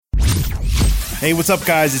Hey, what's up,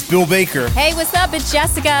 guys? It's Bill Baker. Hey, what's up? It's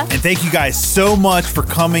Jessica. And thank you guys so much for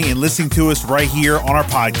coming and listening to us right here on our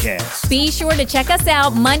podcast. Be sure to check us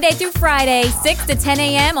out Monday through Friday, 6 to 10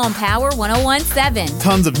 a.m. on Power 101.7.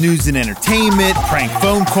 Tons of news and entertainment, prank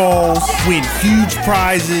phone calls, win huge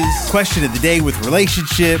prizes, question of the day with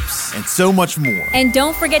relationships, and so much more. And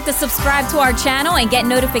don't forget to subscribe to our channel and get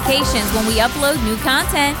notifications when we upload new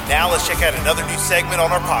content. Now let's check out another new segment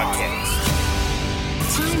on our podcast.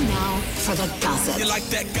 Time now for the gossip. You like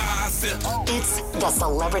that gossip? It's the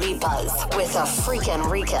Celebrity Buzz with a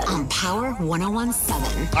freakin' Rika on Power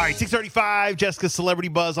 101.7. All right, 6:35, Jessica's Celebrity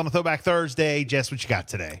Buzz on a Throwback Thursday. Jess, what you got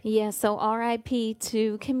today? Yeah, so R.I.P.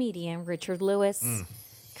 to comedian Richard Lewis.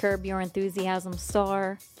 Curb Your Enthusiasm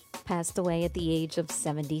star passed away at the age of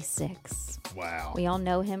 76. Wow. We all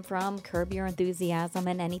know him from Curb Your Enthusiasm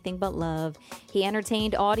and Anything But Love. He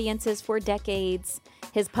entertained audiences for decades.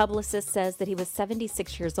 His publicist says that he was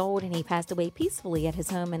 76 years old and he passed away peacefully at his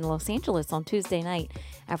home in Los Angeles on Tuesday night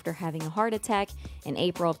after having a heart attack. In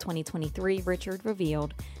April of 2023, Richard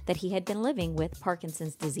revealed that he had been living with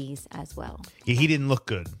Parkinson's disease as well. Yeah, he didn't look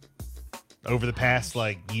good over the past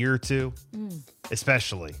year or two,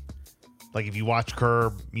 especially. Like if you watch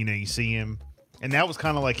Curb, you see him. And that was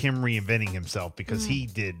kind of like him reinventing himself because he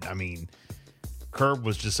did, Curb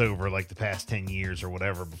was just over the past 10 years or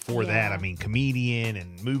whatever. Before that, comedian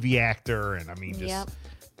and movie actor and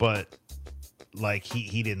but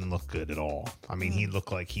he didn't look good at all. He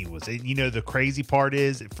looked like he was, the crazy part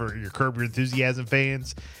is for your Curb Your Enthusiasm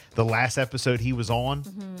fans, the last episode he was on,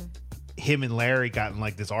 him and Larry got in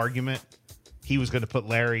this argument. He was going to put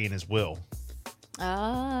Larry in his will.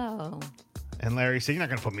 Oh. And Larry said, "You're not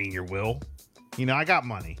going to put me in your will. I got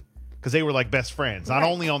money." Because they were best friends, not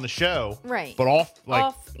only on the show, but off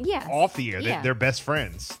the air. They're best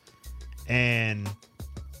friends, and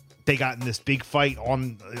they got in this big fight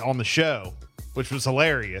on the show, which was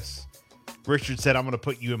hilarious. Richard said, "I'm going to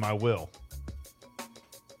put you in my will,"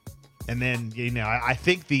 and then I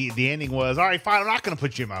think the ending was, "All right, fine, I'm not going to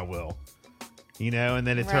put you in my will," and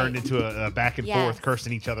then it turned into a back and forth,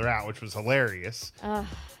 cursing each other out, which was hilarious.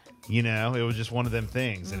 It was just one of them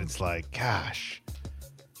things, and it's gosh.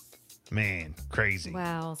 Man, crazy.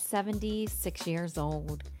 Wow, 76 years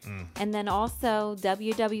old. And then also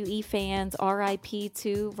WWE fans, R.I.P.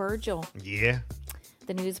 to Virgil. Yeah.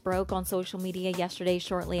 The news broke on social media yesterday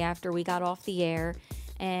shortly after we got off the air.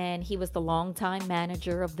 And he was the longtime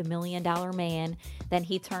manager of the $1 Million Man. Then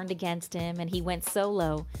he turned against him and he went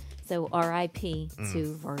solo. So R.I.P.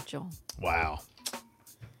 to Virgil. Wow.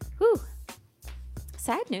 Whew.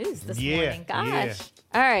 Sad news this morning. Gosh. Yeah.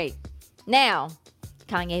 All right. Now,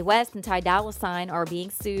 Kanye West and Ty Dolla $ign are being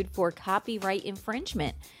sued for copyright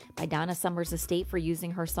infringement by Donna Summer's estate for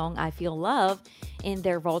using her song I Feel Love in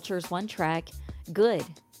their Vultures One track, Good,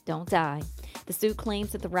 Don't Die. The suit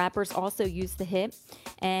claims that the rappers also used the hit,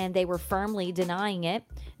 and they were firmly denying it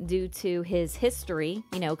due to his history,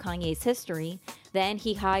 Kanye's history. Then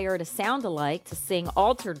he hired a sound-alike to sing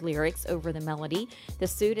altered lyrics over the melody. The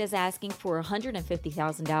suit is asking for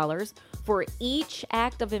 $150,000 for each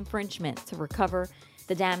act of infringement to recover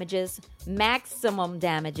the damages, maximum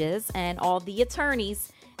damages, and all the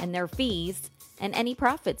attorneys and their fees and any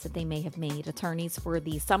profits that they may have made. Attorneys for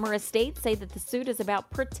the Summer estate say that the suit is about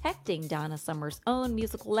protecting Donna Summer's own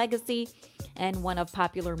musical legacy and one of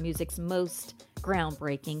popular music's most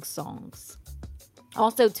groundbreaking songs.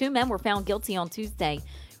 Also, 2 men were found guilty on Tuesday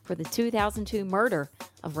for the 2002 murder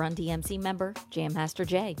of Run DMC member Jam Master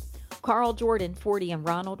Jay. Carl Jordan, 40, and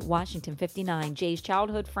Ronald Washington, 59, Jay's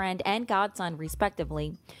childhood friend and godson,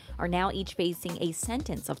 respectively, are now each facing a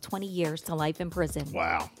sentence of 20 years to life in prison.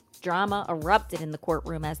 Wow. Drama erupted in the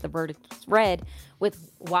courtroom as the verdict was read,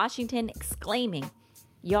 with Washington exclaiming,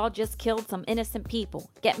 "Y'all just killed some innocent people.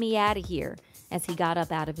 Get me out of here," as he got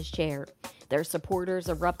up out of his chair. Their supporters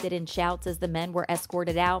erupted in shouts as the men were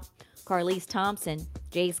escorted out. Carlise Thompson,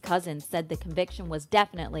 Jay's cousin, said the conviction was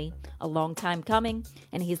definitely a long time coming,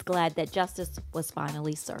 and he's glad that justice was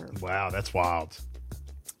finally served. Wow, that's wild.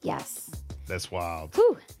 Yes. That's wild.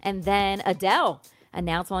 Whew. And then Adele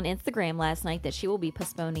announced on Instagram last night that she will be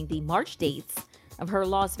postponing the March dates of her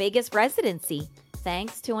Las Vegas residency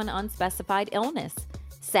thanks to an unspecified illness.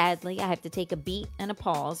 "Sadly, I have to take a beat and a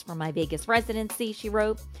pause for my Vegas residency," she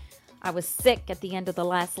wrote. "I was sick at the end of the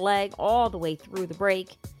last leg all the way through the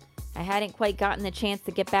break. I hadn't quite gotten the chance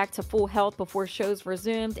to get back to full health before shows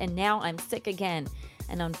resumed, and now I'm sick again.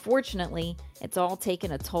 And unfortunately, it's all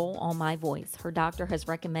taken a toll on my voice. Her doctor has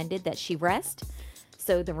recommended that she rest.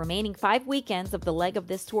 So the remaining 5 weekends of the leg of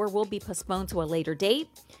this tour will be postponed to a later date."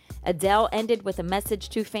 Adele ended with a message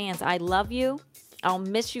to fans: "I love you. I'll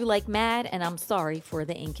miss you like mad, and I'm sorry for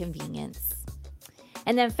the inconvenience.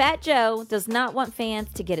 And then Fat Joe does not want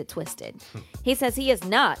fans to get it twisted. He says he is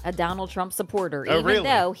not a Donald Trump supporter, even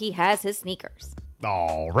though he has his sneakers.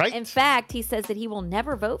 All right. In fact, he says that he will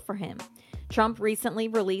never vote for him. Trump recently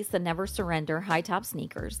released the Never Surrender high-top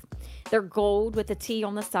sneakers. They're gold with a T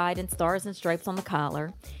on the side and stars and stripes on the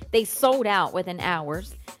collar. They sold out within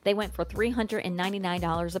hours. They went for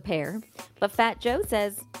 $399 a pair. But Fat Joe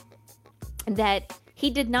says that he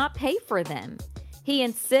did not pay for them. He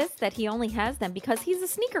insists that he only has them because he's a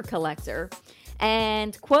sneaker collector.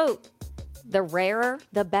 And, quote, the rarer,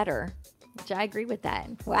 the better. Which I agree with that.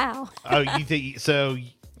 Wow. Oh, you think so?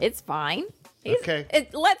 It's fine. Okay.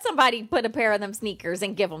 Let somebody put a pair of them sneakers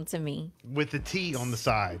and give them to me. With the T on the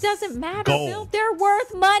side. Doesn't matter, Gold. Bill. They're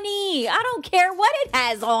worth money. I don't care what it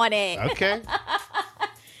has on it. Okay.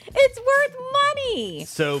 It's worth money.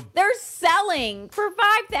 So they're selling for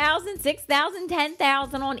 $5,000, $6,000,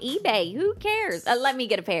 $10,000 on eBay. Who cares? Let me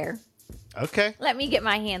get a pair. Okay. Let me get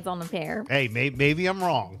my hands on a pair. Hey, maybe I'm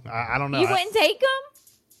wrong. I don't know. You wouldn't take them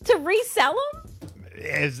to resell them?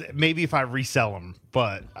 Maybe if I resell them,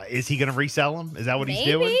 but is he going to resell them? Is that what he's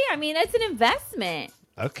doing? Maybe. I mean, it's an investment.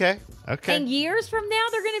 Okay. And years from now,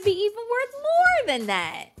 they're going to be even worth more than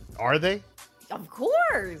that. Are they? Of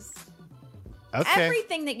course. Okay.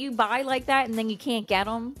 Everything that you buy like that and then you can't get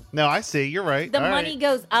them. No, I see. You're right. The money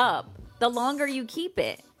goes up the longer you keep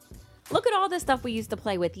it. Look at all the stuff we used to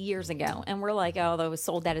play with years ago. And we're like, oh, that was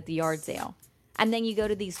sold out at the yard sale. And then you go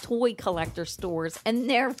to these toy collector stores and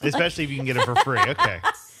they're like, especially if you can get it for free. Okay.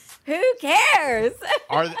 Who cares?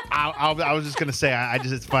 I was just going to say, I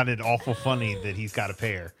just find it awful funny that he's got a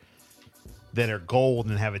pair that are gold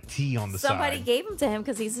and have a T on the side. Somebody gave them to him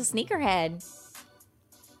because he's a sneakerhead.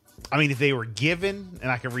 I mean, if they were given and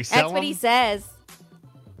I could resell them. That's what he says.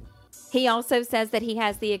 He also says that he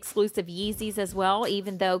has the exclusive Yeezys as well,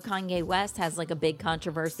 even though Kanye West has like a big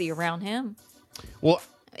controversy around him. Well,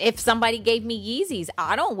 if somebody gave me Yeezys,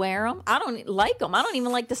 I don't wear them. I don't like them. I don't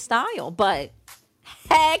even like the style, but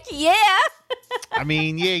heck yeah. I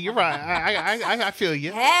mean, yeah, you're right. I feel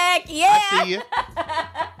you. Heck yeah. I see you.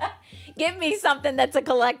 Give me something that's a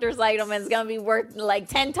collector's item and it's going to be worth like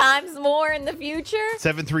 10 times more in the future.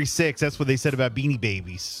 736, that's what they said about Beanie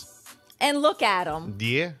Babies. And look at them.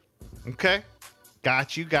 Yeah. Okay.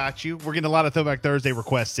 Got you. We're getting a lot of Throwback Thursday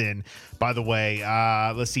requests in, by the way.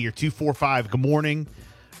 Let's see here. 245, good morning.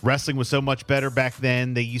 Wrestling was so much better back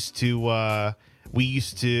then. We used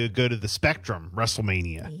to go to the Spectrum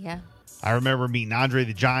WrestleMania. Yeah. I remember meeting Andre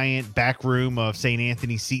the Giant, back room of St.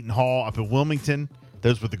 Anthony Seton Hall up in Wilmington.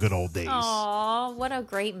 Those were the good old days. Aw, what a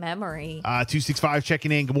great memory. 265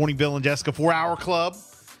 checking in. Good morning, Bill and Jessica. 4 Hour Club.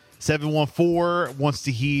 714 wants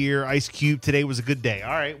to hear Ice Cube. Today was a good day. All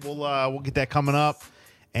right, we'll get that coming up.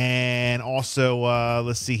 And also,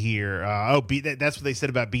 let's see here. That's what they said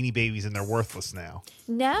about Beanie Babies, and they're worthless now.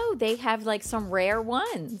 No, they have like some rare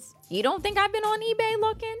ones. You don't think I've been on eBay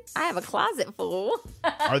looking? I have a closet full.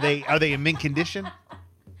 Are they in mint condition?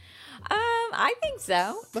 I think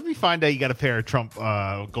so. Let me find out you got a pair of Trump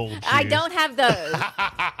gold shoes. I don't have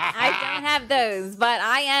those. But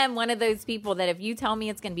I am one of those people that if you tell me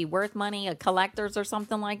it's going to be worth money, a collector's or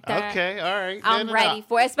something like that. Okay, all right. I'm ready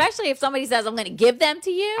for it, especially if somebody says I'm going to give them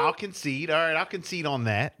to you. I'll concede. All right, I'll concede on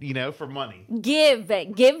that, for money. Give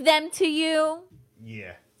them to you.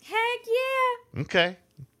 Yeah. Heck yeah. Okay.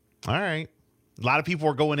 All right. A lot of people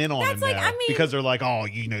are going in on him now because they're like, oh,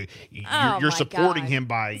 you're supporting him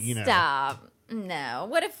by, Stop. No.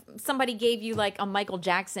 What if somebody gave you like a Michael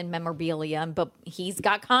Jackson memorabilia, but he's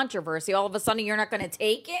got controversy? All of a sudden, you're not going to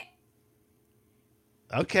take it?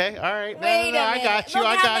 Okay. All right. Wait a minute. I got you.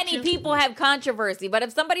 Look how many people have controversy. But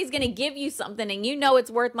if somebody's going to give you something and you know it's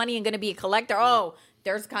worth money and going to be a collector,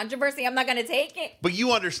 there's controversy. I'm not going to take it. But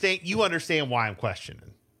you understand why I'm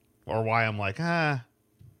questioning or why I'm like, Well,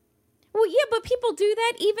 yeah, but people do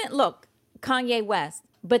that. Even, look, Kanye West,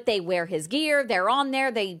 but they wear his gear. They're on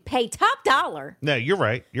there. They pay top dollar. No, you're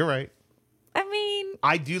right. I mean,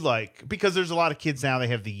 I do because there's a lot of kids now, they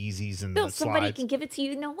have the Yeezys and Bill, the somebody slides. can give it to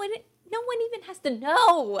you. No one even has to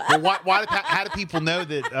know. Well, how do people know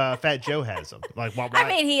that Fat Joe has them? Like, why? I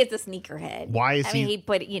mean, he is a sneakerhead. Why is he? I mean, he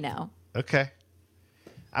put, Okay.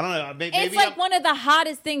 I don't know. Maybe it's like one of the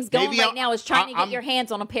hottest things going right now is trying to get your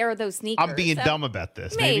hands on a pair of those sneakers. I'm being dumb about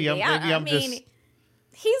this. Maybe I'm just.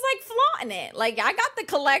 He's like flaunting it. Like, I got the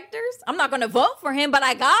collectors. I'm not going to vote for him, but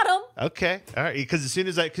I got them. Okay, all right. Because as soon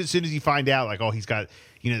as you find out, like, oh, he's got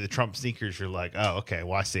the Trump sneakers, you're like, oh, okay.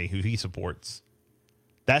 Well, I see who he supports.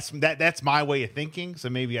 That's my way of thinking. So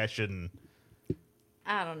maybe I shouldn't.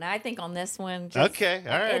 I don't know. I think on this one, just, Okay,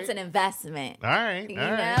 all right. it's an investment. All right, You all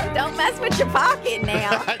know, right. don't mess with your pocket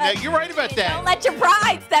now. No, you're right about that. Don't let your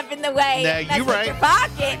pride step in the way. No, Mess you're with right. Your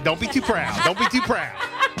pocket. Don't be too proud. Don't be too proud.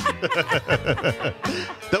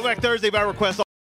 Throwback Thursday by request.